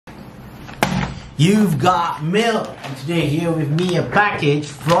You've got milk. And today here with me a package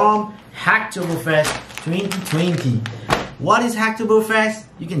from Hacktoberfest 2020. What is Hacktoberfest?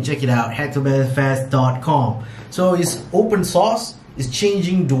 You can check it out, hacktoberfest.com. So it's open source. It's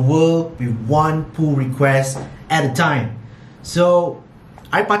changing the world with one pull request at a time. So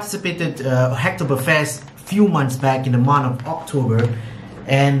I participated Hacktoberfest a few months back in the month of October,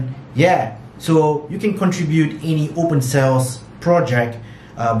 and yeah, so you can contribute any open source project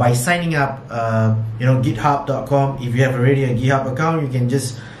by signing up, github.com. If you have already a GitHub account, you can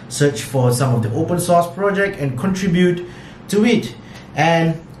just search for some of the open source project and contribute to it.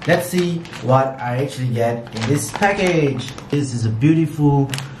 And let's see what I actually get in this package. This is a beautiful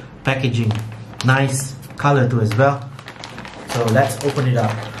packaging, nice color too as well. So let's open it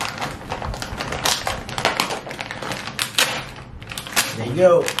up. There you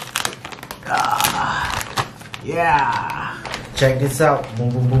go. Yeah. Check this out.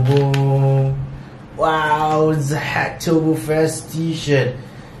 Boom, boom, boom, boom. Wow, it's a Hacktoberfest t-shirt.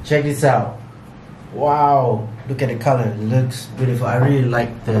 Check this out. Wow, look at the color. It looks beautiful. I really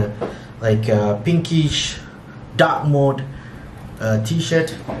like the pinkish dark mode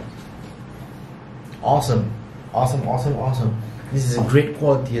t-shirt. Awesome. Awesome, awesome, awesome. This is a great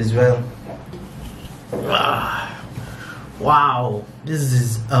quality as well. Wow, this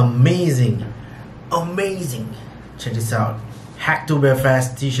is amazing. Amazing. Check this out.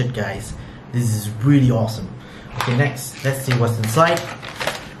 Hacktoberfest t-shirt, guys. This is really awesome. Okay, next, let's see what's inside.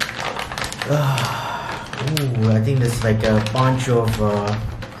 Ooh, I think there's like a bunch of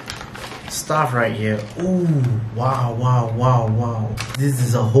stuff right here. Ooh, wow, wow, wow, wow. This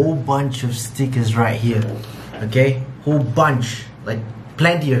is a whole bunch of stickers right here. Okay, whole bunch, like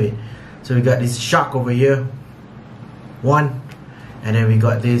plenty of it. So we got this shark over here, one, and then we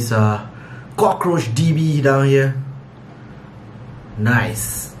got this cockroach DB down here,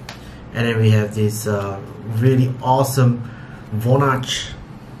 nice. And then we have this really awesome Vonage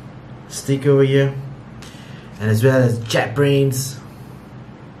sticker over here, and as well as JetBrains,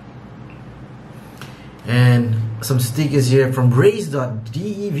 and some stickers here from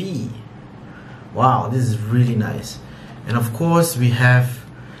race.dev. Wow, this is really nice. And of course we have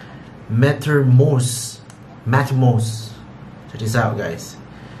Mattermost. Check this out, guys.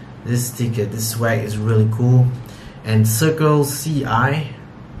 This sticker, this swag is really cool. And Circle CI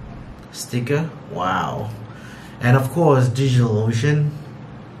sticker. Wow. And of course DigitalOcean.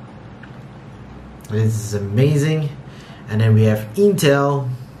 This is amazing. And then we have Intel.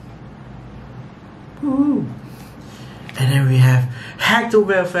 Woo. And then we have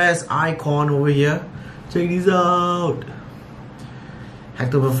Hacktoberfest icon over here. Check this out.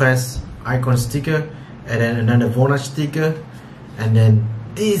 Hacktoberfest icon sticker, and then another Vonage sticker, and then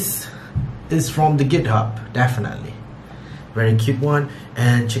this is from the GitHub, definitely. Very cute one.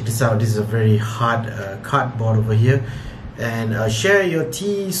 And check this out. This is a very hard cardboard over here. And share your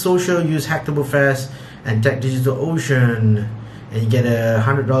social, use Hacktoberfest and tag DigitalOcean, and you get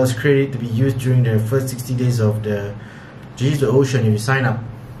 $100 credit to be used during the first 60 days of the DigitalOcean if you sign up.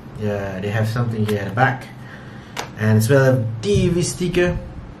 Yeah, they have something here at the back, and as well as DV sticker.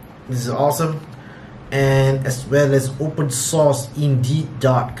 This is awesome. And as well as open source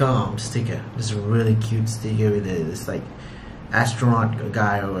indeed.com sticker. This is a really cute sticker with this like astronaut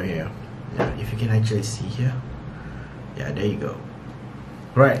guy over here. Yeah, if you can actually see here. Yeah, there you go.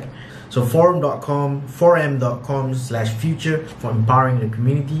 Right. So forum.com/future for empowering the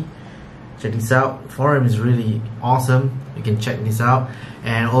community. Check this out. Forum is really awesome. You can check this out.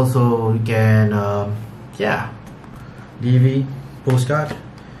 And also you can DV postcard.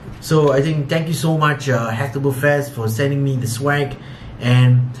 So I think thank you so much Hacktoberfest for sending me the swag,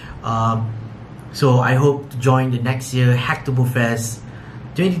 and so I hope to join the next year Hacktoberfest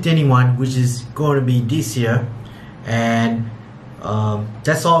 2021, which is going to be this year. And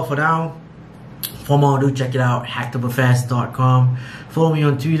that's all for now. For more, do check it out, hacktoberfest.com. Follow me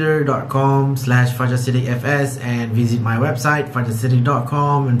on twitter.com/FajarSiddiqFS, and visit my website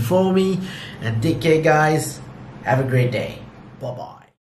fajarsiddiq.com and follow me, and take care, guys. Have a great day. Bye bye.